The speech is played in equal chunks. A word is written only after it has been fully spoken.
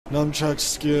nunchuck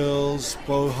skills,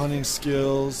 bow hunting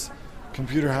skills,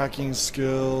 computer hacking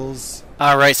skills.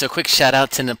 All right, so quick shout out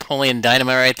to Napoleon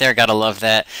Dynamite right there. Gotta love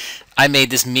that. I made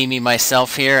this meme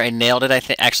myself here. I nailed it. I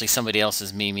think actually somebody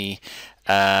else's meme,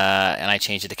 and I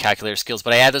changed it to calculator skills.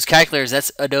 But I add those calculators.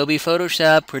 That's Adobe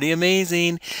Photoshop. Pretty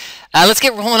amazing. Let's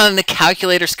get rolling on the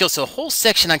calculator skills. So a whole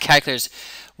section on calculators.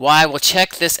 Why? Well,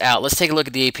 check this out. Let's take a look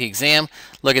at the AP exam.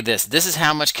 Look at this. This is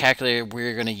how much calculator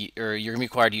you're gonna be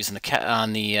required to use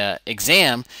on the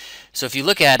exam. So if you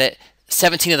look at it,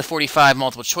 17 of the 45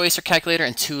 multiple choice are calculator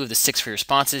and 2 of the 6 free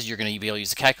responses. You're going to be able to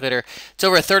use the calculator. It's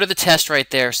over a third of the test right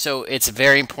there, so it's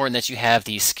very important that you have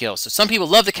these skills. So some people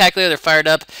love the calculator, they're fired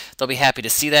up, they'll be happy to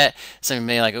see that. Some of you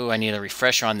may be like, oh, I need a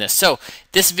refresher on this. So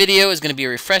this video is going to be a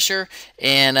refresher,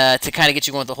 and to kind of get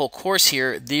you going with the whole course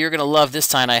here, you're going to love this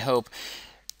time, I hope.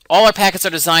 All our packets are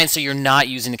designed so you're not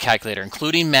using the calculator,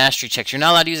 including mastery checks. You're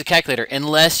not allowed to use a calculator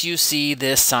unless you see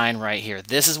this sign right here.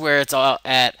 This is where it's all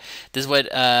at. This is what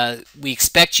we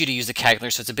expect you to use the calculator,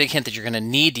 so it's a big hint that you're going to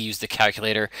need to use the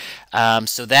calculator.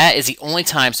 So that is the only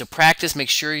time. So practice, make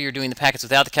sure you're doing the packets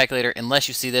without the calculator. Unless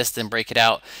you see this, then break it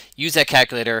out. Use that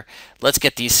calculator. Let's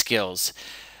get these skills.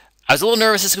 I was a little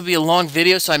nervous this would be a long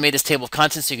video, so I made this table of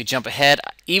contents so you could jump ahead.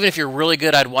 Even if you're really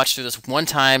good, I'd watch through this one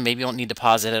time. Maybe you don't need to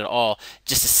pause it at all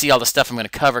just to see all the stuff I'm going to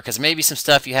cover, because maybe some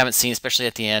stuff you haven't seen, especially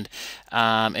at the end.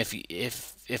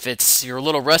 If you're a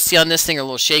little rusty on this thing or a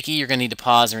little shaky, you're going to need to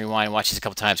pause and rewind and watch these a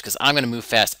couple times, because I'm going to move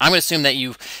fast. I'm going to assume that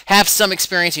you have some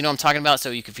experience, you know what I'm talking about,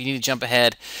 so if you need to jump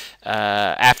ahead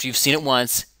after you've seen it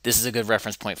once, this is a good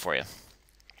reference point for you.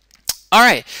 All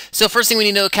right, so first thing we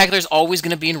need to know, calculator is always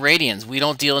going to be in radians. We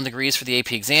don't deal in degrees for the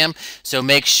AP exam, so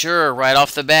make sure right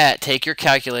off the bat, take your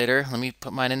calculator. Let me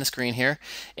put mine in the screen here,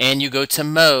 and you go to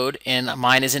mode, and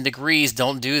mine is in degrees.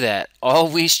 Don't do that.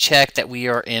 Always check that we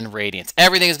are in radians.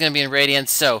 Everything is going to be in radians,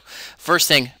 so first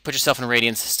thing, put yourself in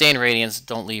radians, stay in radians,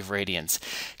 don't leave radians.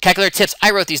 Calculator tips,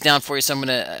 I wrote these down for you, so I'm going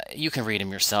to, you can read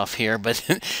them yourself here, but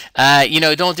you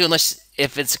know, don't do it unless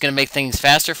if it's going to make things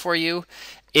faster for you.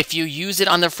 If you use it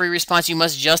on the free response, you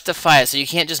must justify it. So you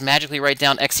can't just magically write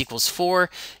down x equals 4.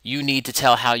 You need to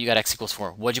tell how you got x equals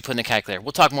 4. What'd you put in the calculator?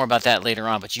 We'll talk more about that later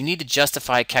on, but you need to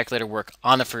justify calculator work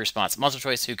on the free response. Multiple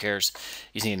choice, who cares?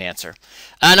 You just need an answer.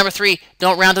 Number 3,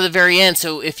 don't round to the very end.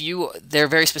 So if they're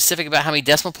very specific about how many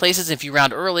decimal places. If you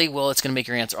round early, well, it's going to make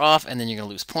your answer off, and then you're going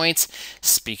to lose points.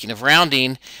 Speaking of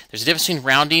rounding, there's a difference between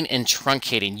rounding and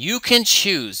truncating. You can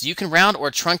choose. You can round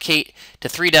or truncate to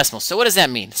 3 decimals. So what does that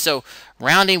mean? So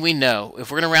rounding, we know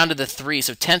if we're going to round to the 3,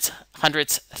 so tenths,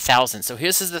 hundredths, thousandths. So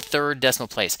this is the 3rd decimal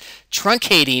place.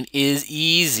 Truncating is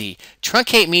easy.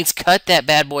 Truncate means cut that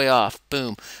bad boy off.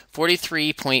 Boom.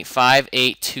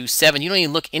 43.5827. You don't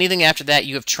even look anything after that.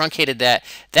 You have truncated that.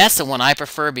 That's the one I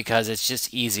prefer because it's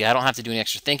just easy. I don't have to do any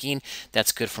extra thinking.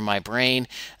 That's good for my brain.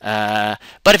 But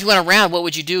if you want to round, what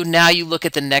would you do? Now you look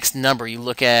at the next number. You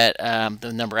look at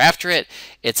the number after it.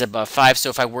 It's above 5.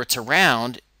 So if I were to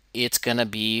round, it's going to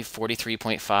be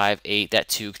 43.58. That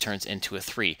 2 turns into a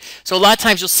 3. So a lot of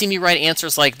times you'll see me write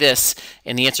answers like this,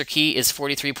 and the answer key is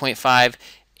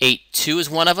 43.582 is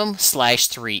one of them,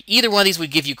 /3. Either one of these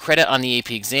would give you credit on the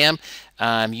AP exam.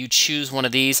 You choose one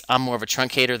of these. I'm more of a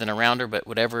truncator than a rounder, but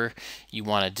whatever you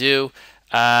want to do.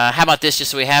 How about this,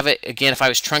 just so we have it? Again, if I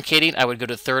was truncating, I would go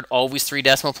to 3rd, always 3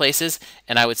 decimal places,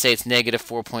 and I would say it's negative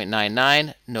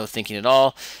 4.99. No thinking at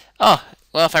all. Oh,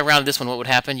 well, if I rounded this one, what would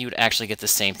happen? You would actually get the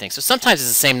same thing. So sometimes it's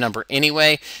the same number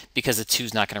anyway, because the 2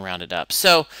 is not going to round it up.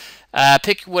 So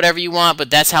pick whatever you want, but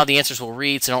that's how the answers will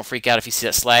read, so don't freak out if you see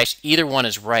that slash. Either one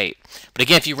is right. But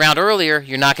again, if you round earlier,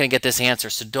 you're not going to get this answer.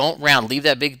 So don't round. Leave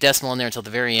that big decimal in there until the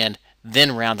very end,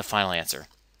 then round the final answer.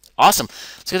 Awesome.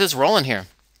 Let's get this rolling here.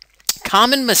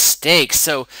 Common mistakes.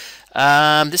 So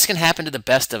this can happen to the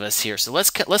best of us here. So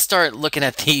let's start looking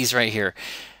at these right here.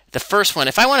 The first one,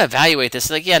 if I want to evaluate this,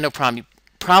 like, yeah, no problem.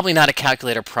 Probably not a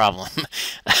calculator problem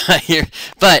here,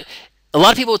 but a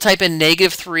lot of people will type in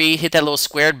 -3, hit that little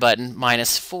squared button,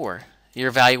 -4. You're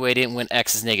evaluating when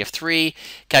x is -3,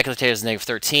 calculator is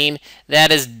 -13.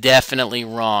 That is definitely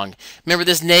wrong. Remember,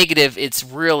 this negative, it's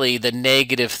really the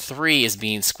 -3 is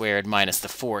being squared minus the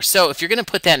 4. So if you're going to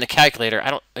put that in the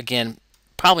calculator, again,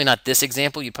 probably not this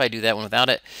example. You'd probably do that one without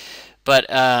it, but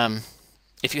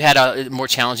if you had a more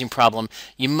challenging problem,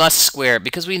 you must square it,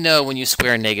 because we know when you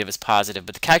square a negative it's positive.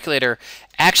 But the calculator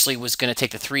actually was going to take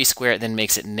the 3, square it, then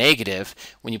makes it negative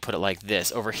when you put it like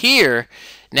this. Over here,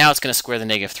 now it's going to square the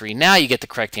 -3. Now you get the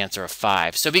correct answer of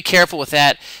 5. So be careful with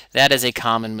that. That is a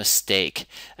common mistake.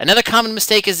 Another common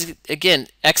mistake is, again,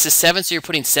 x is 7, so you're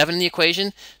putting 7 in the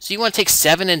equation. So you want to take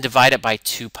 7 and divide it by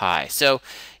 2 pi. So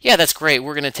yeah, that's great.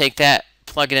 We're going to take that,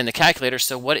 plug it in the calculator.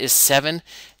 So what is 7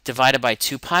 divided by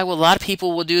 2 pi. Well, a lot of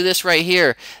people will do this right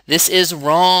here. This is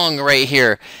wrong right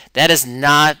here. That is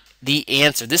not the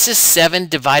answer. This is 7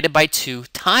 divided by 2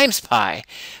 times pi.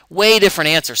 Way different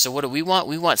answer. So what do we want?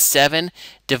 We want 7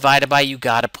 divided by, you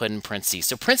got to put in parentheses.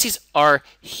 So parentheses are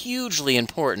hugely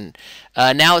important.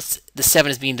 Now it's the 7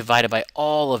 is being divided by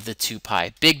all of the 2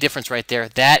 pi. Big difference right there.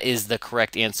 That is the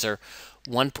correct answer.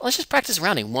 Let's just practice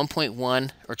rounding.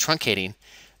 1.1 or truncating.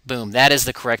 Boom. That is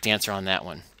the correct answer on that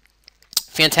one.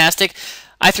 Fantastic.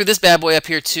 I threw this bad boy up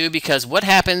here too because what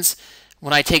happens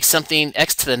when I take something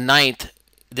x to the 9th?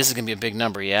 This is going to be a big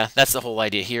number, yeah? That's the whole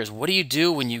idea here is what do you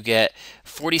do when you get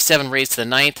 47 raised to the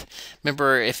 9th?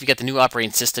 Remember, if you get the new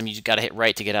operating system, you got to hit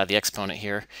right to get out of the exponent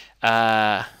here.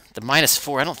 The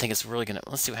 -4, I don't think it's really going to,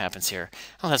 let's see what happens here. I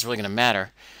don't think that's really going to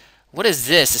matter. What is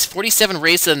this? Is 47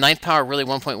 raised to the 9th power really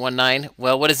 1.19?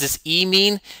 Well, what does this E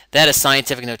mean? That is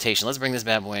scientific notation. Let's bring this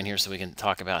bad boy in here so we can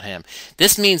talk about him.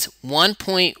 This means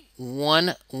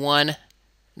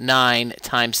 1.119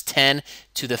 times 10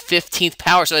 to the 15th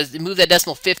power. So I move that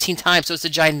decimal 15 times, so it's a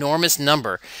ginormous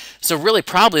number. So really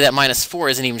probably that -4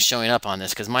 isn't even showing up on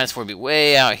this because -4 would be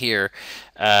way out here.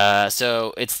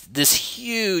 So it's this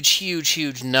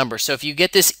huge number. So if you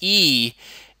get this E,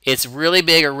 it's really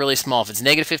big or really small. If it's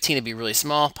 -15, it'd be really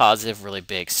small. Positive, really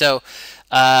big. So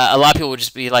a lot of people would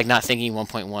just be like not thinking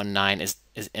 1.19 is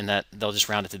in that they'll just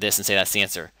round it to this and say that's the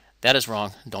answer. That is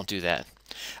wrong. Don't do that.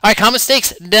 All right, common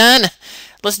mistakes done.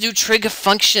 Let's do trig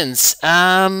functions.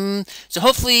 So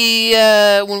hopefully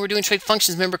when we're doing trig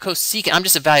functions, remember cosecant. I'm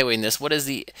just evaluating this. What is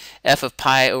the f of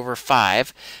pi over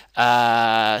 5?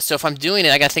 So if I'm doing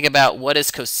it, I got to think about what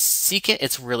is cosecant.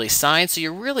 It's really sine. So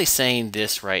you're really saying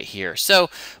this right here.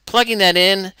 So plugging that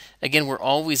in, again, we're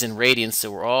always in radians, so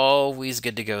we're always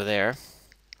good to go there.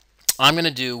 I'm going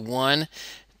to do 1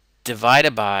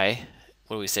 divided by,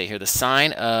 what do we say here? The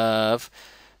sine of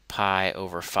pi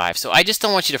over 5. So I just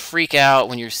don't want you to freak out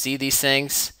when you see these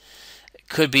things. It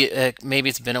could be, maybe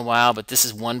it's been a while, but this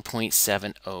is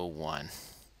 1.701.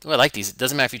 Oh, I like these. It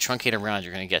doesn't matter if you truncate around,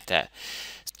 you're going to get that.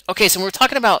 Okay, so when we're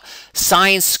talking about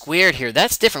sine squared here,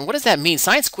 that's different. What does that mean?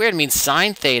 Sine squared means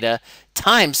sine theta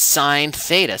times sine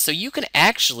theta. So you can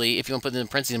actually, if you want to put them in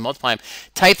parentheses and multiply them,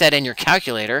 type that in your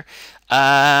calculator.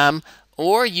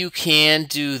 Or you can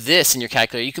do this in your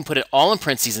calculator. You can put it all in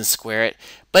parentheses and square it,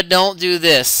 but don't do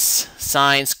this.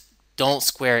 Don't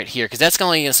square it here because that's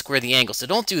only going to square the angle. So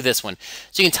don't do this one.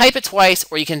 So you can type it twice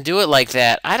or you can do it like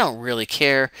that. I don't really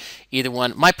care either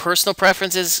one. My personal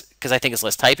preference is, because I think it's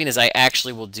less typing, is I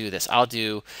actually will do this. I'll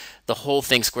do the whole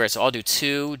thing squared. So I'll do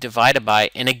 2 divided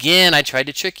by, and again, I tried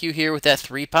to trick you here with that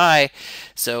 3 pi.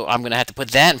 So I'm going to have to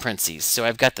put that in parentheses. So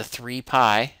I've got the 3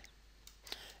 pi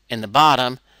in the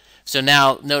bottom. So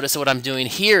now notice what I'm doing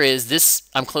here is this,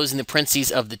 I'm closing the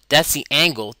parentheses of that's the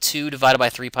angle. 2 divided by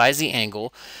 3 pi is the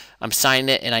angle. I'm signing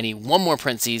it and I need one more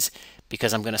parentheses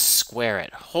because I'm going to square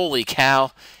it. Holy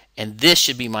cow. And this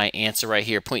should be my answer right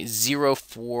here,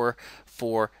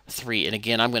 0.0443. And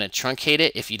again, I'm going to truncate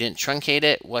it. If you didn't truncate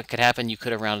it, what could happen? You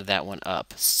could have rounded that one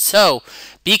up. So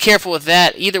be careful with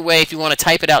that. Either way, if you want to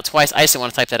type it out twice, I just don't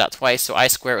want to type that out twice. So I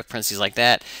square it with parentheses like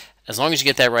that. As long as you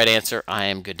get that right answer, I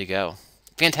am good to go.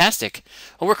 Fantastic.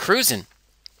 Well, we're cruising.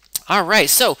 All right,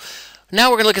 so now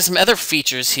we're going to look at some other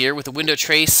features here with the window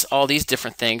trace, all these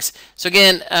different things. So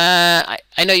again, I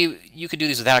know you could do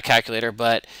these without a calculator,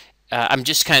 but I'm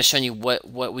just kind of showing you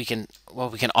what we can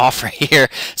offer here.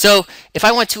 So if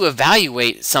I want to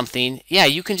evaluate something, yeah,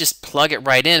 you can just plug it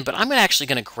right in, but I'm actually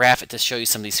going to graph it to show you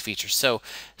some of these features. So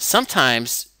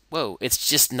sometimes, whoa, it's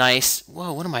just nice.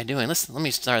 Whoa, what am I doing? Let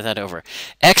me start that over.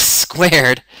 X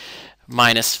squared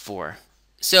minus 4.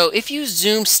 So if you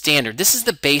zoom standard, this is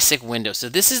the basic window. So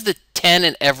this is the 10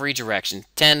 in every direction.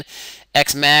 10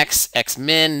 x max, x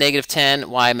min, -10,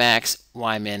 y max,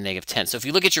 y min, -10. So if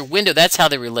you look at your window, that's how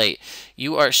they relate.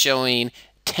 You are showing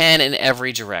 10 in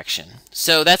every direction.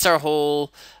 So that's our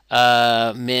whole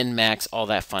min, max, all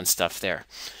that fun stuff there.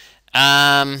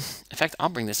 In fact, I'll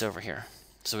bring this over here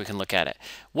so we can look at it.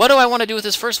 What do I want to do with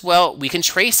this first? Well, we can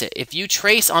trace it. If you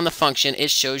trace on the function, it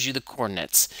shows you the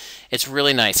coordinates. It's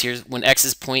really nice. Here's when x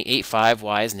is 0.85,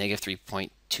 y is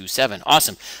 -3.27.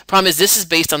 Awesome. Problem is this is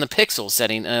based on the pixel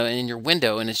setting in your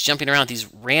window, and it's jumping around these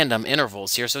random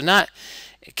intervals here. So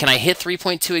can I hit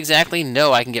 3.2 exactly?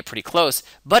 No, I can get pretty close.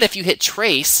 But if you hit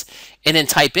trace and then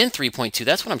type in 3.2,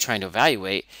 that's what I'm trying to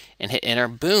evaluate, and hit enter,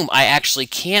 boom, I actually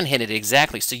can hit it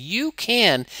exactly. So you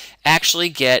can actually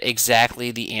get exactly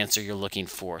the answer you're looking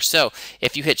for. So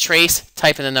if you hit trace,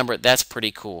 type in the number, that's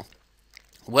pretty cool.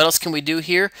 What else can we do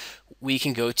here? We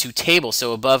can go to table.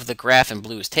 So above the graph in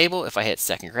blue is table. If I hit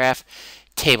second graph,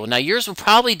 table. Now yours will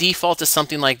probably default to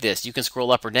something like this. You can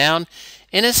scroll up or down,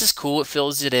 and this is cool. It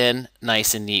fills it in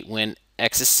nice and neat when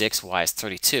X is 6, Y is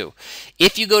 32.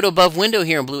 If you go to above window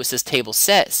here in blue, it says table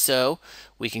set. So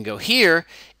we can go here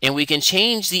and we can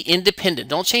change the independent.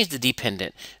 Don't change the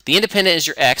dependent. The independent is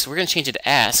your X. We're going to change it to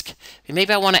ask. And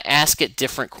maybe I want to ask it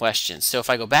different questions. So if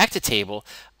I go back to table,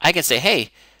 I can say, hey,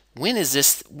 when is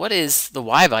this, what is the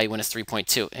Y value when it's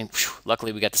 3.2? And whew,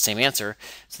 luckily we got the same answer.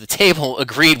 So the table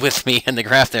agreed with me in the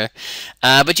graph there.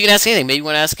 But you can ask anything. Maybe you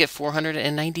want to ask it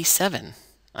 497.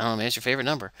 I don't know, maybe it's your favorite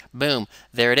number. Boom,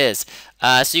 there it is.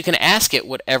 So you can ask it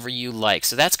whatever you like.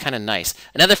 So that's kind of nice.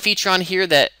 Another feature on here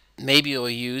that maybe you'll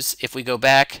use, if we go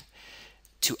back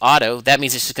to auto, that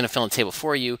means it's just going to fill in the table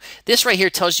for you. This right here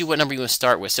tells you what number you want to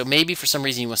start with. So maybe for some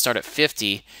reason you want to start at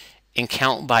 50 and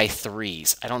count by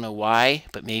threes. I don't know why,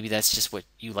 but maybe that's just what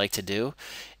you like to do.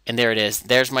 And there it is.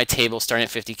 There's my table starting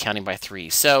at 50, counting by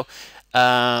threes. So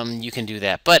you can do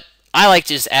that. But I like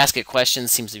to just ask it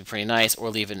questions, seems to be pretty nice, or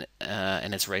leave it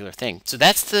in its regular thing. So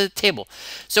that's the table.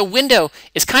 So window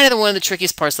is kind of one of the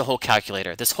trickiest parts of the whole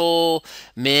calculator. This whole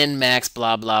min, max,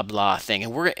 blah, blah, blah thing.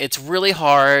 And it's really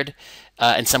hard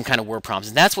in some kind of word problems.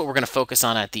 And that's what we're going to focus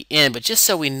on at the end. But just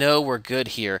so we know we're good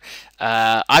here,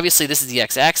 obviously this is the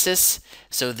x-axis.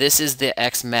 So this is the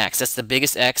x max. That's the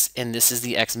biggest x, and this is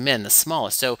the x min, the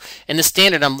smallest. So in the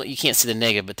standard, you can't see the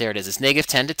negative, but there it is. It's negative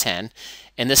 10 to 10.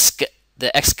 And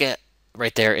the x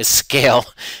right there is scale,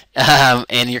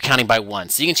 and you're counting by 1.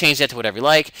 So you can change that to whatever you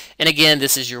like. And again,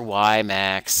 this is your y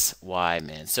max, y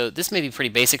min. So this may be pretty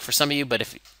basic for some of you, but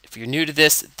if you're new to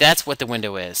this, that's what the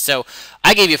window is. So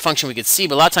I gave you a function we could see,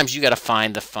 but a lot of times you got to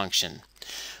find the function.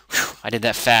 Whew, I did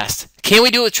that fast. Can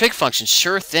we do it with trig functions?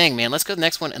 Sure thing, man. Let's go to the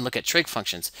next one and look at trig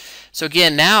functions. So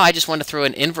again, now I just want to throw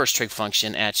an inverse trig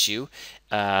function at you.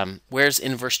 Where's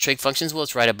inverse trig functions? Well,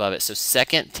 it's right above it. So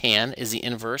second tan is the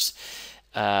inverse.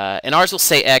 And ours will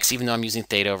say x, even though I'm using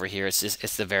theta over here.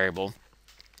 It's the variable.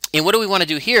 And what do we want to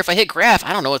do here? If I hit graph,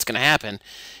 I don't know what's going to happen.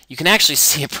 You can actually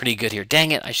see it pretty good here.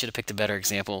 Dang it, I should have picked a better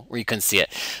example where you couldn't see it.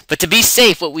 But to be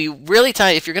safe, what we really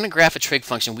if you're going to graph a trig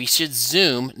function, we should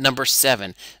zoom number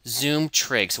 7, zoom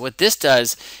trig. So what this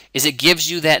does is it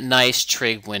gives you that nice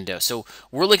trig window. So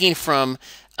we're looking from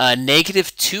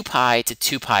negative 2 pi to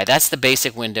 2 pi. That's the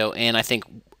basic window, and I think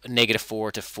negative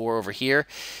 4 to 4 over here.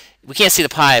 We can't see the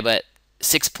pi, but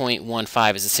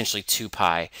 6.15 is essentially 2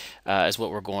 pi is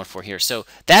what we're going for here. So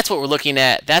that's what we're looking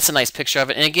at. That's a nice picture of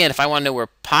it. And again, if I want to know where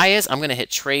pi is, I'm going to hit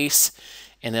trace,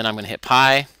 and then I'm going to hit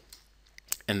pi,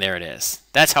 and there it is.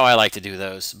 That's how I like to do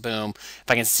those. Boom. If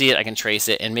I can see it, I can trace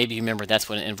it, and maybe you remember that's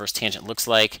what an inverse tangent looks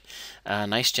like.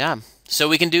 Nice job. So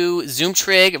we can do zoom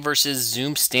trig versus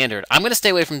zoom standard. I'm going to stay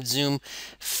away from zoom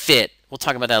fit. We'll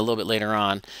talk about that a little bit later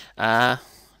on.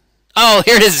 Oh,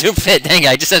 here it is, zoom fit. Dang it,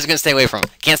 I just said I was going to stay away from it.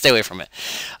 Can't stay away from it.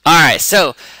 All right,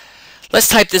 so let's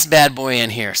type this bad boy in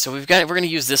here. So we're going to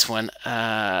use this one.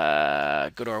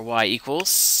 Go to our y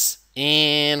equals,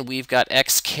 and we've got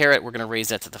x caret. We're going to raise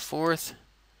that to the 4th,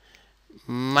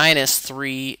 minus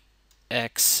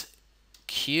 3x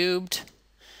cubed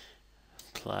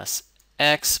plus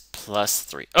x plus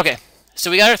 3. Okay, so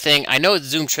we got our thing. I know it's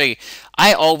zoom trig.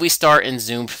 I always start in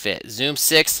zoom fit. Zoom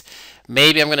 6.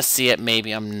 Maybe I'm going to see it,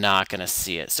 maybe I'm not going to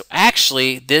see it. So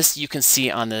actually, this you can see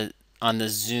on the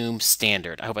zoom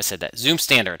standard. I hope I said that. Zoom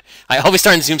standard. I always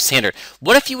start in zoom standard.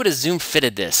 What if you would have zoom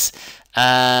fitted this?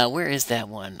 Where is that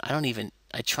one?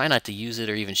 I try not to use it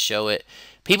or even show it.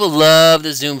 People love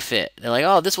the zoom fit. They're like,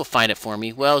 oh, this will find it for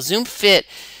me. Well, zoom fit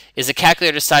is a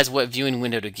calculator decides what viewing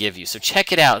window to give you. So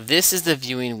check it out. This is the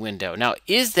viewing window. Now,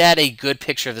 is that a good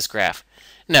picture of this graph?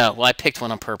 No, well, I picked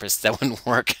one on purpose. That wouldn't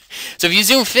work. So if you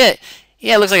zoom fit,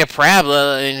 yeah, it looks like a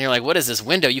parabola, and you're like, what is this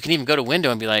window? You can even go to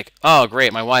window and be like, oh,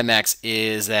 great, my Y max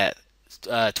is at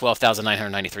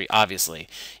 12,993, obviously.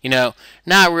 You know,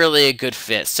 not really a good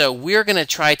fit. So we're going to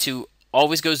try to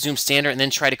always go zoom standard and then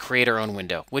try to create our own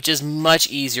window, which is much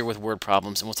easier with word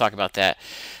problems, and we'll talk about that.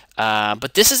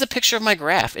 But this is a picture of my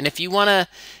graph, and if you want to,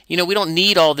 you know, we don't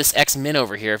need all this x min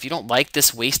over here. If you don't like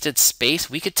this wasted space,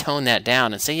 we could tone that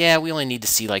down and say, yeah, we only need to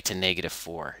see like to negative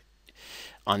 4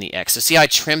 on the x. So see how I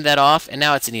trimmed that off, and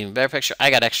now it's an even better picture.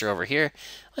 I got extra over here.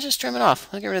 Let's just trim it off.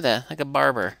 Let's get rid of that, like a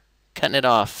barber, cutting it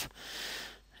off.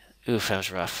 Oof, that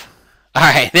was rough. All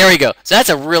right, there we go. So that's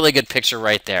a really good picture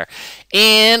right there.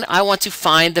 And I want to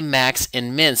find the max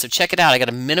and min. So check it out. I got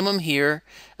a minimum here,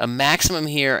 a maximum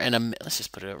here, and let's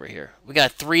just put it over here. We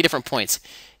got 3 different points.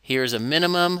 Here's a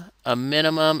minimum,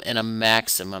 and a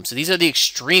maximum. So these are the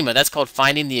extrema. That's called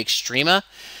finding the extrema,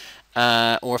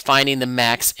 or finding the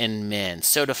max and min.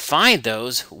 So to find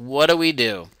those, what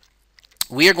do?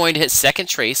 We are going to hit second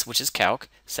trace, which is calc,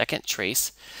 second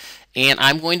trace. And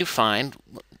I'm going to find,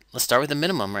 let's start with the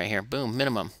minimum right here. Boom,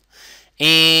 minimum.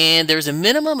 And there's a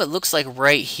minimum, it looks like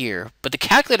right here. But the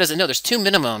calculator doesn't know. There's two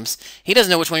minimums. He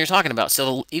doesn't know which one you're talking about.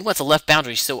 So he wants a left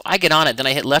boundary. So I get on it, then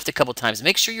I hit left a couple times.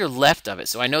 Make sure you're left of it.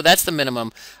 So I know that's the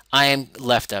minimum. I am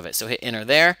left of it. So hit enter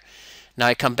there. Now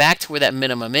I come back to where that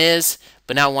minimum is,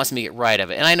 but now it wants me to get right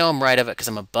of it. And I know I'm right of it because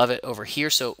I'm above it over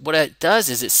here. So what it does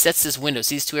is it sets this window.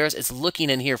 See these two arrows? It's looking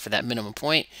in here for that minimum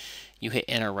point. You hit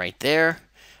enter right there.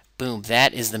 Boom,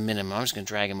 that is the minimum. I'm just going to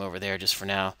drag him over there just for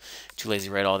now. Too lazy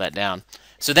to write all that down.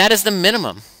 So that is the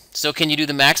minimum. So can you do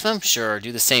the maximum? Sure,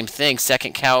 do the same thing.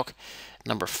 Second calc.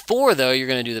 Number 4, though, you're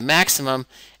going to do the maximum.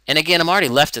 And again, I'm already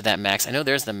left of that max. I know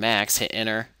there's the max. Hit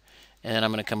enter. And then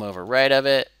I'm going to come over right of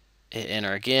it. Hit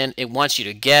enter again. It wants you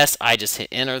to guess. I just hit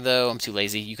enter, though. I'm too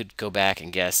lazy. You could go back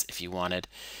and guess if you wanted.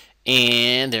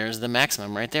 And there's the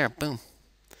maximum right there. Boom.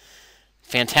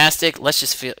 Fantastic. Let's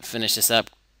just finish this up.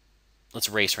 Let's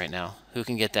race right now. Who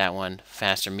can get that one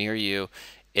faster, me or you?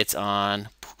 It's on.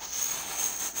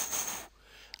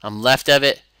 I'm left of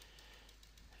it.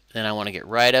 Then I want to get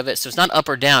right of it. So it's not up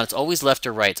or down. It's always left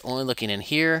or right. It's only looking in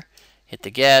here. Hit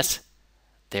the guess.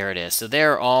 There it is. So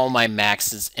there are all my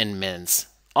maxes and mins.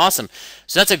 Awesome.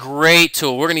 So that's a great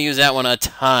tool. We're going to use that one a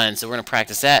ton. So we're going to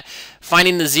practice that.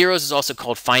 Finding the zeros is also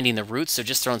called finding the roots. So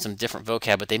just throwing some different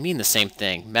vocab, but they mean the same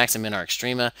thing. Max and min are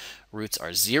extrema. Roots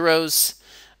are zeros.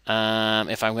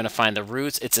 If I'm going to find the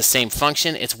roots, it's the same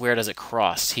function. It's where does it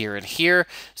cross, here and here.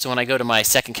 So when I go to my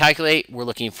second calculate, we're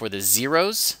looking for the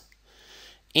zeros.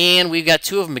 And we've got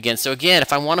 2 of them again. So again,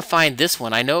 if I want to find this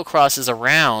one, I know it crosses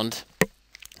around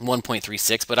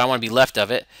 1.36, but I want to be left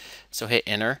of it. So hit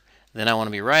enter. Then I want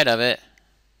to be right of it.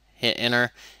 Hit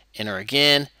enter. Enter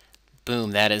again.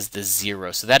 Boom, that is the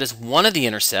 0. So that is one of the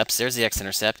intercepts. There's the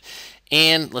x-intercept.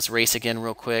 And let's race again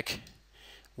real quick.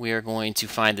 We are going to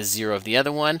find the 0 of the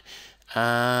other one.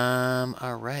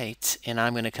 All right, and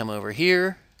I'm going to come over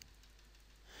here.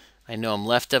 I know I'm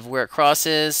left of where it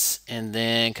crosses, and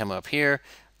then come up here.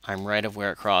 I'm right of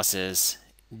where it crosses.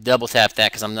 Double tap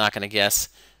that because I'm not going to guess.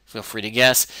 Feel free to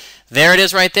guess. There it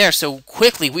is right there. So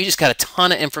quickly, we just got a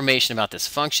ton of information about this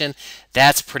function.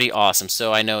 That's pretty awesome.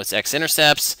 So I know it's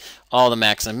x-intercepts, all the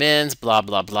max and mins, blah,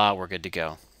 blah, blah. We're good to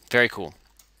go. Very cool.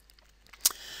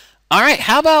 All right,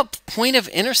 how about point of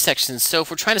intersections? So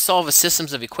if we're trying to solve a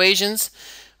systems of equations,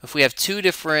 if we have 2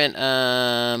 different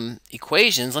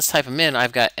equations, let's type them in.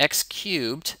 I've got x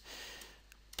cubed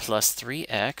plus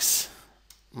 3x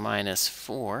minus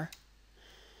 4.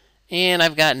 And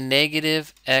I've got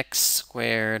negative x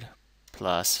squared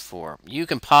plus 4. You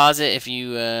can pause it if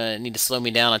you need to slow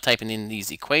me down on typing in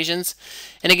these equations.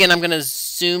 And again, I'm going to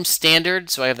zoom standard,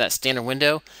 so I have that standard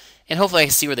window. And hopefully I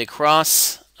can see where they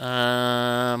cross.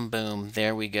 Boom,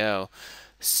 there we go.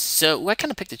 So I kind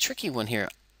of picked a tricky one here.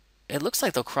 It looks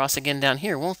like they'll cross again down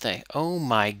here, won't they? Oh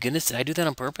my goodness, did I do that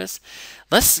on purpose?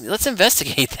 Let's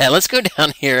investigate that. Let's go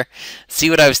down here, see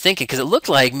what I was thinking, because it looked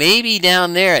like maybe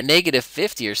down there at negative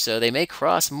 50 or so, they may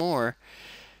cross more.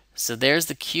 So there's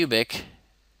the cubic.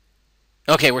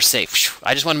 Okay, we're safe.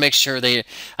 I just want to make sure I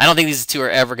don't think these 2 are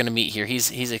ever going to meet here.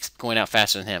 He's going out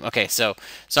faster than him. Okay, so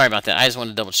sorry about that. I just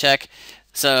wanted to double check.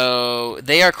 So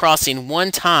they are crossing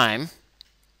one time,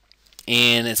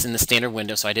 and it's in the standard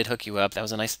window, so I did hook you up. That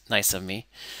was a nice of me.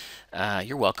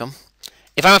 You're welcome.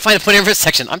 If I want to find a point of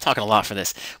intersection, I'm talking a lot for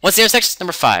this. What's the intersection?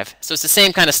 Number 5. So it's the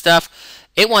same kind of stuff.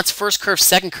 It wants first curve,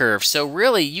 second curve. So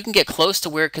really, you can get close to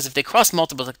where, because if they cross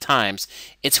multiple times,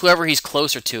 it's whoever he's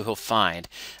closer to he'll find.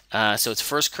 So it's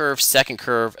first curve, second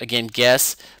curve. Again,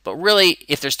 guess. But really,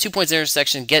 if there's 2 points of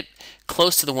intersection, get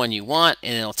close to the one you want,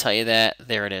 and it'll tell you that.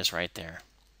 There it is right there.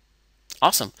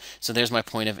 Awesome. So there's my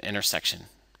point of intersection.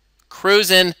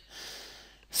 Cruising.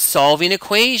 Solving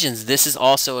equations. This is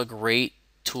also a great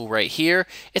tool right here.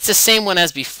 It's the same one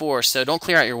as before, so don't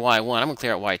clear out your y1. I'm going to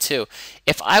clear out y2.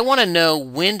 If I want to know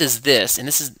when does this, and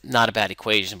this is not a bad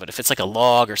equation, but if it's like a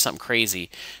log or something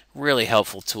crazy, really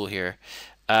helpful tool here.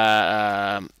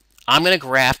 I'm going to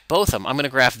graph both of them. I'm going to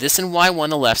graph this in y1,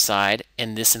 the left side,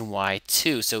 and this in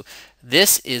y2. So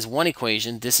this is one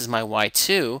equation. This is my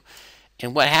y2.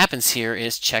 And what happens here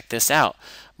is, check this out.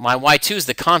 My y2 is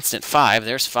the constant 5.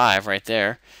 There's 5 right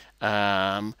there.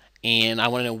 And I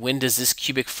want to know, when does this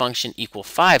cubic function equal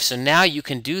 5? So now you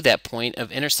can do that point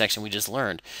of intersection we just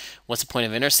learned. What's the point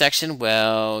of intersection?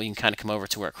 Well, you can kind of come over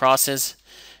to where it crosses,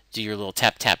 do your little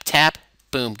tap, tap, tap.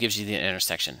 Boom, gives you the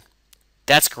intersection.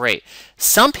 That's great.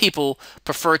 Some people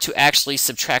prefer to actually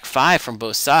subtract 5 from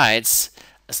both sides.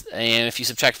 And if you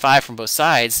subtract 5 from both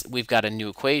sides, we've got a new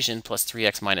equation, plus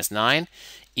 3x minus 9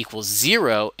 equals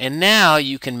 0. And now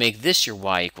you can make this your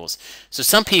y equals. So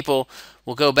some people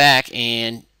will go back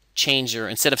and change your,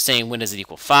 instead of saying when does it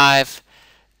equal 5,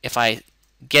 if I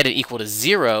get it equal to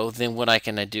 0, then what I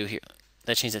can do here,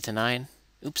 that change that to 9.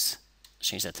 Oops,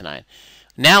 change that to 9.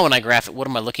 Now when I graph it, what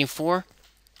am I looking for?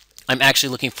 I'm actually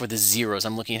looking for the zeros.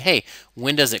 I'm looking at, hey,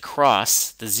 when does it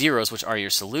cross the zeros, which are your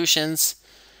solutions?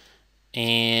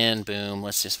 And boom,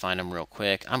 let's just find them real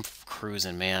quick. I'm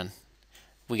cruising, man.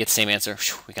 We get the same answer.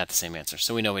 We got the same answer,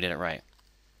 so we know we did it right.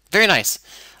 Very nice.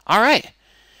 All right.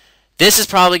 This is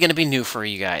probably going to be new for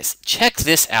you guys. Check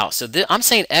this out. So I'm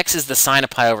saying x is the sine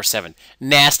of pi over 7.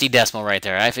 Nasty decimal right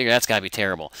there. I figure that's got to be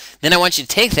terrible. Then I want you to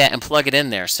take that and plug it in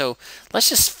there. So let's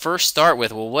just first start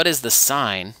with, well, what is the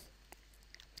sine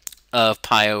of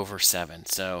pi over 7?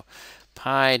 So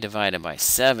pi divided by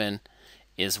 7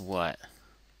 is what?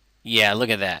 Yeah,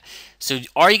 look at that. So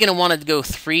are you going to want to go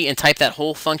 3 and type that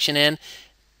whole function in?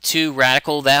 2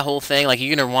 radical, that whole thing? Like,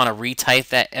 you're going to want to retype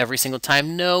that every single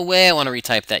time? No way I want to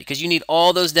retype that, because you need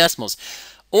all those decimals.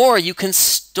 Or you can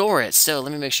store it. So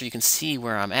let me make sure you can see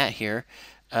where I'm at here.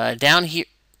 Down here.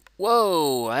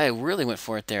 Whoa, I really went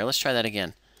for it there. Let's try that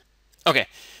again. Okay,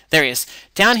 there he is.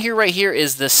 Down here, right here,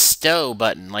 is the stow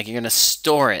button. Like, you're going to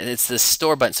store it. It's the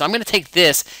store button. So I'm going to take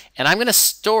this, and I'm going to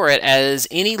store it as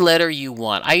any letter you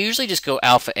want. I usually just go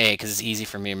alpha A, because it's easy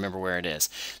for me to remember where it is.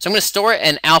 So I'm going to store it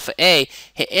in alpha A,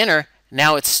 hit enter.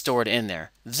 Now it's stored in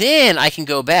there. Then I can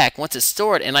go back, once it's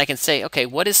stored, and I can say, okay,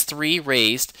 what is 3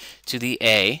 raised to the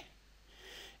A?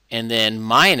 And then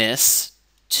minus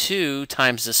 2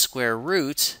 times the square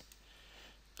root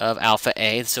of alpha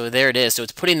A. So there it is. So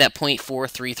it's putting that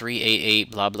 0.43388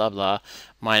 blah blah blah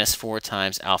minus 4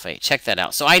 times alpha A. Check that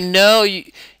out. So I know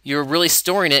you're really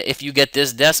storing it if you get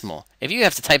this decimal. If you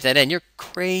have to type that in, you're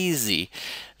crazy.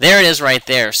 There it is right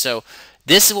there. So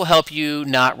this will help you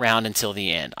not round until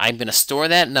the end. I'm going to store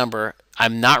that number.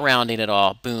 I'm not rounding at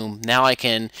all. Boom. Now I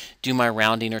can do my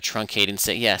rounding or truncating and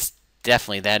say, yes,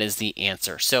 definitely that is the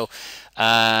answer. So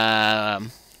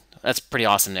that's pretty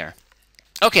awesome there.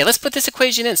 Okay, let's put this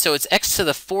equation in. So it's x to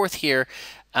the 4th here.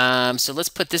 So let's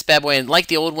put this bad boy in. Like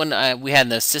the old one we had in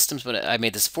the systems, but I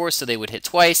made this 4 so they would hit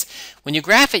twice. When you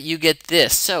graph it, you get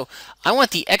this. So I want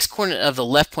the x-coordinate of the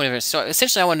left point of it. So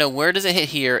essentially I want to know where does it hit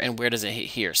here and where does it hit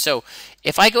here. So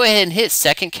if I go ahead and hit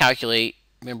second calculate,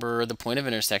 remember the point of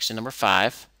intersection, number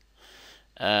 5.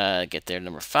 Get there,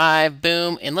 number 5,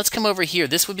 boom. And let's come over here.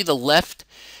 This would be the left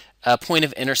point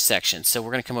of intersection. So we're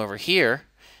going to come over here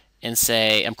and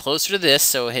say I'm closer to this,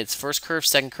 so it hits first curve,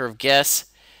 second curve, guess.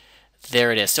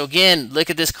 There it is. So again,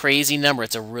 look at this crazy number.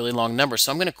 It's a really long number.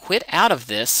 So I'm going to quit out of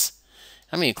this.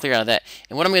 I'm going to clear out of that.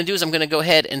 And what I'm going to do is I'm going to go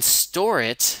ahead and store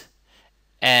it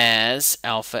as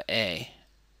alpha A.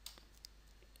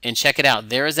 And check it out.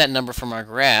 There is that number from our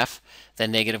graph,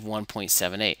 that negative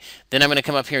 1.78. Then I'm going to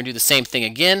come up here and do the same thing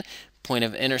again. Point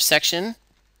of intersection.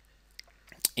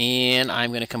 And I'm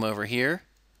going to come over here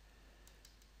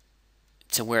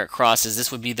to where it crosses.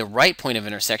 This would be the right point of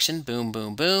intersection. Boom,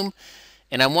 boom, boom.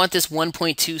 And I want this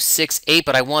 1.268,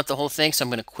 but I want the whole thing, so I'm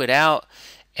going to quit out,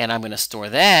 and I'm going to store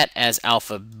that as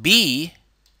alpha B,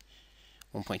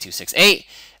 1.268.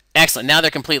 Excellent. Now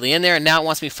they're completely in there, and now it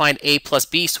wants me to find A plus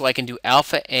B, so I can do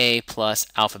alpha A plus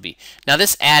alpha B. Now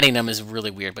this adding them is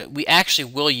really weird, but we actually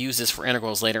will use this for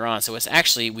integrals later on, so it's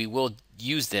actually, we will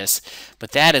use this,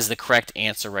 but that is the correct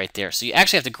answer right there. So you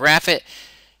actually have to graph it,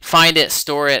 find it,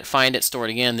 store it, find it, store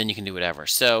it again, then you can do whatever.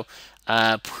 So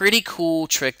pretty cool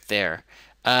trick there.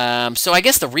 So I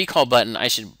guess the recall button I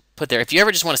should put there. If you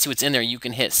ever just want to see what's in there, you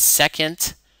can hit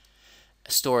second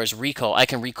store as recall. I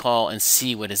can recall and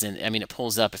see what is in. I mean, it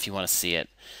pulls up if you want to see it,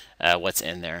 what's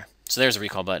in there. So there's a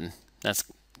recall button. That's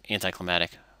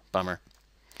anticlimactic. Bummer.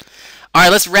 All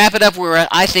right, let's wrap it up where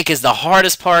I think is the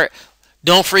hardest part.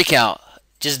 Don't freak out.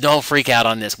 Just don't freak out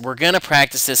on this. We're going to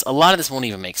practice this. A lot of this won't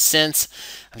even make sense.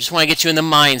 I just want to get you in the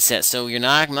mindset. So I'm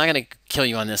not going to kill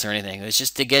you on this or anything. It's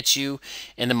just to get you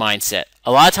in the mindset.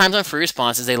 A lot of times on free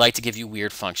responses, they like to give you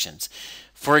weird functions.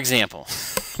 For example,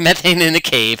 methane in the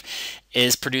cave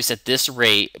is produced at this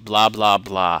rate, blah, blah,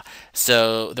 blah.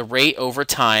 So the rate over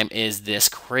time is this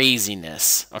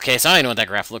craziness. Okay, so I don't even know what that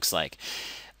graph looks like.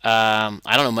 I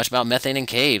don't know much about methane in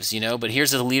caves, but here's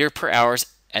the liter per hours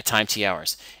at time t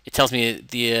hours. It tells me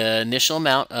the initial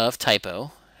amount of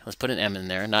typo, let's put an M in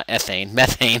there, not ethane,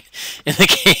 methane in the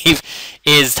cave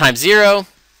is times 0.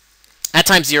 At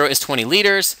time 0 is 20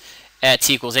 liters. At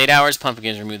t equals 8 hours, pump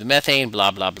begins to remove the methane,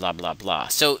 blah, blah, blah, blah, blah.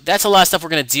 So that's a lot of stuff we're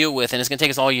going to deal with, and it's going to take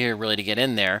us all year really to get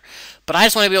in there. But I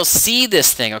just want to be able to see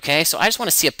this thing, okay? So I just want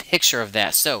to see a picture of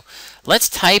that. So let's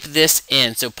type this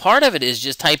in. So part of it is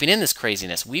just typing in this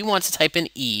craziness. We want to type in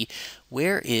E.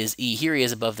 Where is E? Here he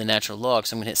is above the natural log.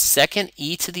 So I'm going to hit second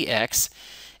E to the X.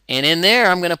 And in there,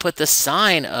 I'm going to put the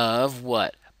sine of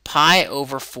what? pi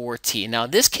over 4t. Now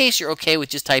in this case, you're okay with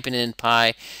just typing in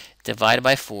pi divided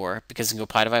by 4 because you can go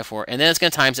pi divided by 4, and then it's going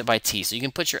to times it by t. So you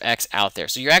can put your x out there.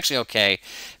 So you're actually okay.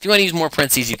 If you want to use more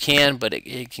parentheses, you can, but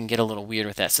it can get a little weird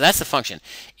with that. So that's the function.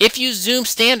 If you zoom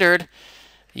standard,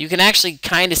 you can actually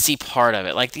kind of see part of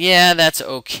it. Like, yeah, that's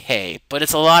okay, but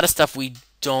it's a lot of stuff we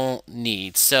don't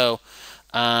need. So,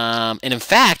 and in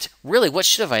fact, really, what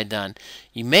should have I done?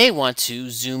 You may want to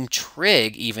zoom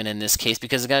trig even in this case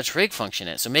because it's got a trig function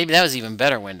in it. So maybe that was even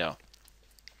better window.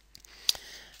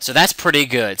 So that's pretty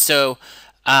good. So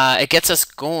it gets us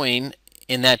going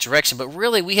in that direction, but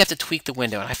really we have to tweak the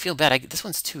window, and I feel bad. This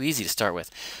one's too easy to start with.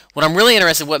 What I'm really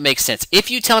interested in, what makes sense.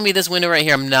 If you tell me this window right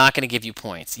here, I'm not going to give you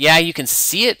points. Yeah, you can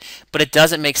see it, but it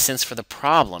doesn't make sense for the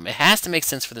problem. It has to make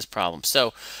sense for this problem.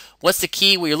 So what's the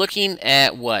key? Well, you're looking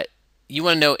at what? You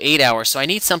want to know 8 hours. So I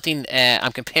need something,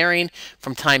 I'm comparing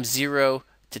from time 0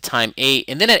 to time 8,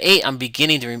 and then at 8 I'm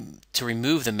beginning to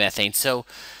remove the methane. So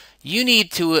you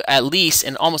need to at least,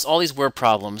 and almost all these word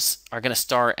problems are going to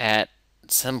start at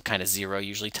some kind of 0,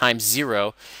 usually times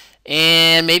 0,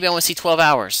 and maybe I want to see 12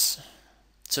 hours.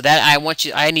 So that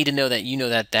I need to know that you know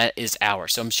that that is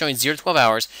hours. So I'm showing 0 to 12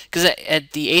 hours because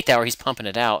at the 8th hour he's pumping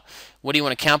it out. What do you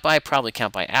want to count by? Probably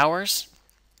count by hours.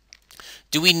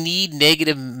 Do we need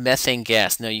negative methane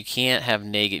gas? No, you can't have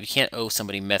negative. You can't owe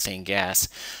somebody methane gas.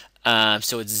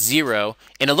 So it's 0,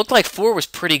 and it looked like 4 was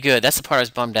pretty good. That's the part I was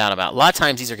bummed out about. A lot of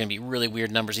times these are going to be really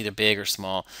weird numbers, either big or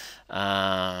small,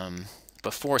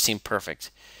 but 4 seemed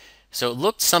perfect. So it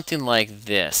looked something like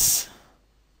this.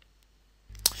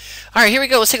 All right, here we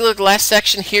go. Let's take a look at the last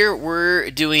section here.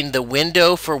 We're doing the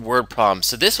window for word problems.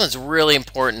 So this one's really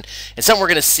important. It's something we're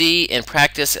going to see and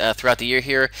practice throughout the year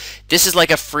here. This is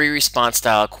like a free response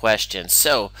style question.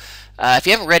 So if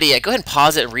you haven't read it yet, go ahead and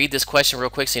pause it and read this question real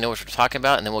quick so you know what we're talking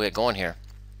about, and then we'll get going here.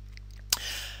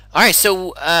 All right,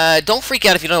 so don't freak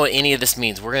out if you don't know what any of this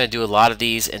means. We're going to do a lot of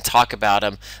these and talk about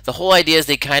them. The whole idea is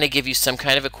they kind of give you some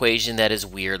kind of equation that is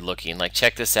weird looking. Like,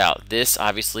 check this out. This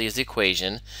obviously is the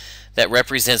equation that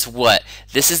represents what?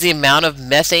 This is the amount of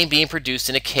methane being produced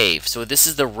in a cave. So this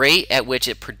is the rate at which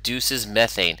it produces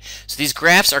methane. So these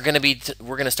graphs are going to be,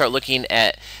 we're going to start looking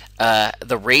at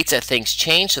the rates at things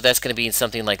change. So that's going to be in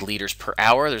something like liters per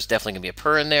hour. There's definitely going to be a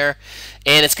per in there.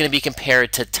 And it's going to be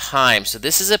compared to time. So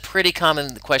this is a pretty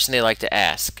common question they like to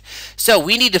ask. So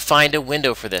we need to find a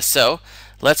window for this. So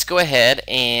let's go ahead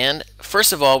and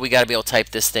first of all, we got to be able to type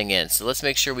this thing in. So let's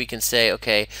make sure we can say,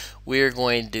 okay, we're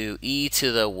going to do e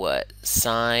to the what?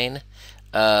 Sine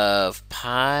of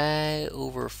pi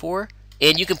over 4.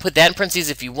 And you can put that in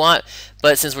parentheses if you want,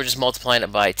 but since we're just multiplying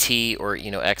it by t or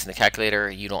x in the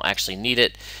calculator, you don't actually need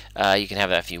it. You can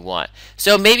have that if you want.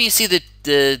 So maybe you see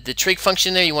the trig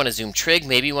function there. You want to zoom trig.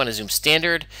 Maybe you want to zoom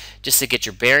standard just to get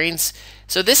your bearings.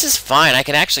 So this is fine. I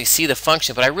can actually see the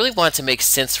function, but I really want it to make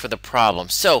sense for the problem.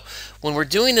 So when we're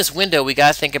doing this window, we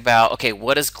got to think about, okay,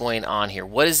 what is going on here?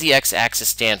 What does the x-axis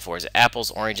stand for? Is it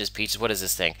apples, oranges, peaches? What is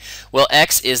this thing? Well,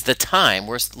 x is the time.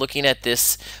 We're looking at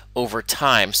this over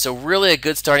time. So really a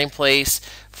good starting place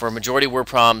for a majority word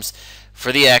problems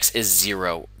for the x is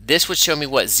 0. This would show me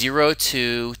what? 0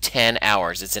 to 10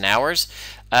 hours. It's in hours.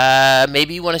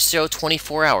 Maybe you want to show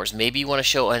 24 hours. Maybe you want to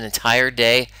show an entire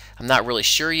day. I'm not really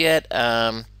sure yet,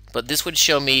 but this would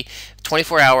show me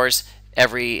 24 hours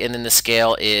and then the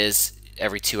scale is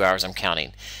every 2 hours I'm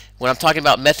counting. When I'm talking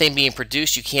about methane being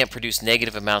produced, you can't produce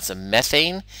negative amounts of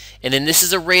methane. And then this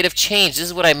is a rate of change. This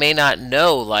is what I may not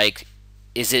know, like,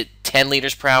 is it 10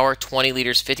 liters per hour, 20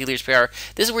 liters, 50 liters per hour?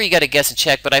 This is where you got to guess and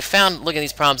check, but I found looking at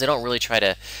these problems, they don't really try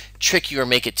to trick you or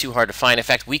make it too hard to find. In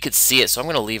fact, we could see it, so I'm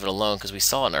going to leave it alone because we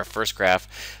saw it in our first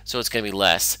graph, so it's going to be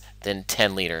less than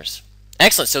 10 liters.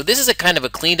 Excellent. So this is a kind of a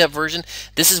cleaned up version.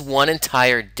 This is one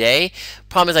entire day.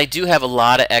 Problem is I do have a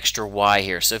lot of extra y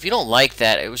here. So if you don't like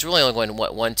that, it was really only going to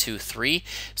what, 1, 2, 3.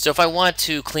 So if I want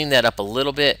to clean that up a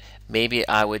little bit, maybe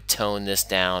I would tone this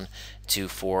down to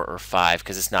 4 or 5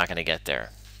 because it's not going to get there.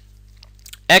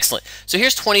 Excellent. So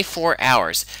here's 24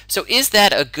 hours. So is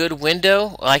that a good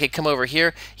window? Well, I could come over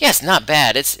here. Yes, not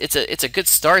bad. It's a good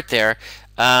start there.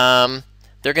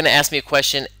 They're going to ask me a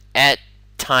question at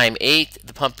time 8.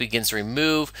 The pump begins to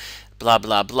remove. Blah,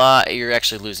 blah, blah. You're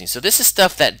actually losing. So this is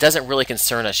stuff that doesn't really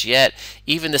concern us yet.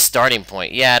 Even the starting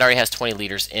point. Yeah, it already has 20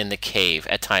 liters in the cave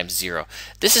at time 0.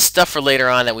 This is stuff for later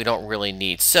on that we don't really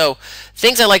need. So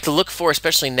things I like to look for,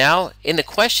 especially now, in the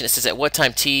question, it says at what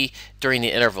time t during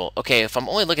the interval. Okay, if I'm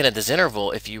only looking at this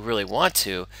interval, if you really want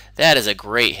to, that is a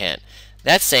great hint.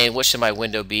 That's saying, what should my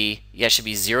window be? Yeah, it should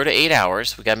be 0 to 8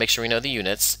 hours. We got to make sure we know the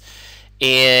units.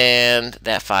 And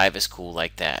that 5 is cool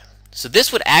like that. So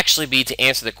this would actually be, to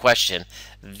answer the question,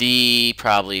 the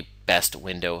probably best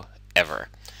window ever.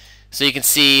 So you can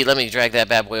see, let me drag that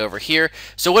bad boy over here.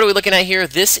 So what are we looking at here?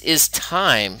 This is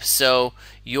time. So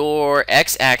your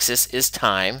x-axis is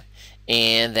time,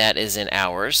 and that is in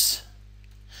hours.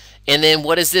 And then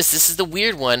what is this? This is the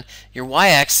weird one. Your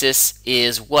y-axis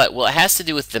is what? Well, it has to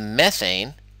do with the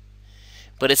methane,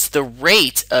 but it's the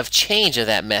rate of change of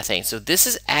that methane. So this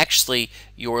is actually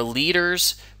your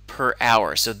liters per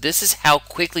hour. So this is how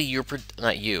quickly you're,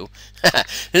 not you,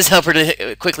 this is how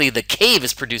quickly the cave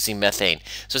is producing methane.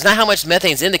 So it's not how much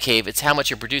methane's in the cave, it's how much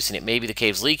you're producing it. Maybe the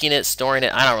cave's leaking it, storing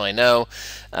it, I don't really know.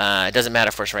 It doesn't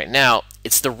matter for us right now.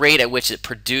 It's the rate at which it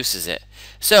produces it.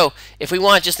 So if we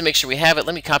want, just to make sure we have it,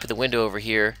 let me copy the window over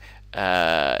here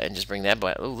and just bring that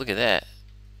by. Oh, look at that.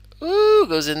 Ooh,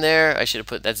 goes in there. I should have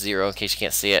put that 0 in case you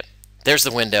can't see it. There's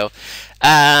the window.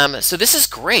 So this is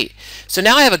great. So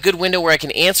now I have a good window where I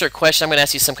can answer a question. I'm going to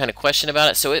ask you some kind of question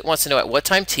about it. So it wants to know at what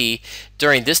time t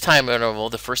during this time interval,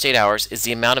 the first 8 hours, is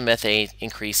the amount of methane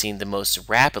increasing the most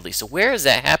rapidly. So where is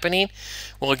that happening?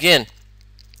 Well, again,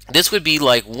 this would be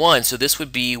like 1, so this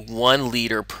would be 1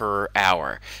 liter per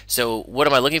hour. So what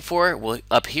am I looking for? Well,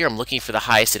 up here I'm looking for the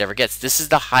highest it ever gets. This is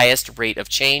the highest rate of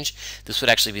change. This would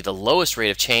actually be the lowest rate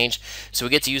of change. So we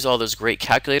get to use all those great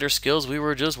calculator skills we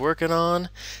were just working on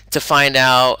to find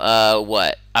out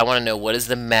what? I want to know what is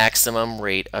the maximum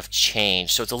rate of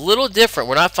change. So it's a little different.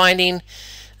 We're not finding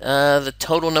the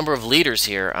total number of liters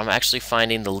here. I'm actually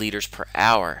finding the liters per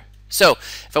hour. So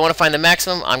if I want to find the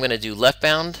maximum, I'm going to do left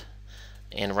bound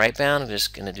and right bound. I'm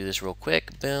just going to do this real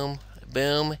quick. Boom,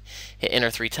 boom. Hit enter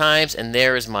 3 times, and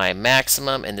there is my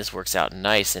maximum, and this works out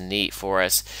nice and neat for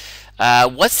us.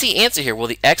 What's the answer here? Well,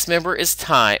 the X member is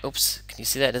time. Oops, can you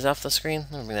see that? Is off the screen?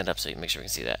 Let me bring that up so you can make sure we can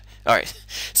see that. All right,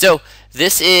 so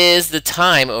this is the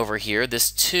time over here,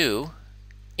 this 2.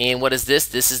 And what is this?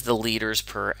 This is the liters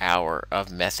per hour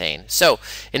of methane. So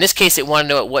in this case, it wanted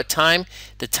to know at what time.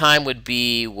 The time would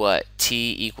be what?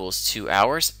 T equals 2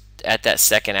 hours. At that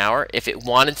second hour. If it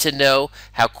wanted to know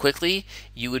how quickly,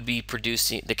 you would be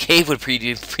producing, the cave would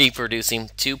be producing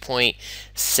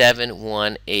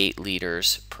 2.718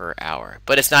 liters per hour.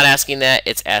 But it's not asking that,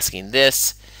 it's asking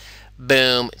this.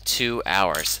 Boom, 2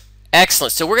 hours.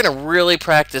 Excellent. So we're going to really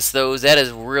practice those. That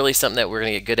is really something that we're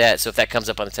going to get good at. So if that comes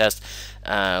up on the test,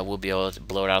 we'll be able to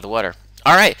blow it out of the water.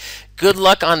 All right, good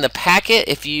luck on the packet.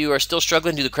 If you are still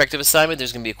struggling, do the corrective assignment.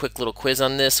 There's going to be a quick little quiz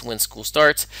on this when school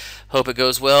starts. Hope it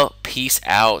goes well. Peace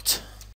out.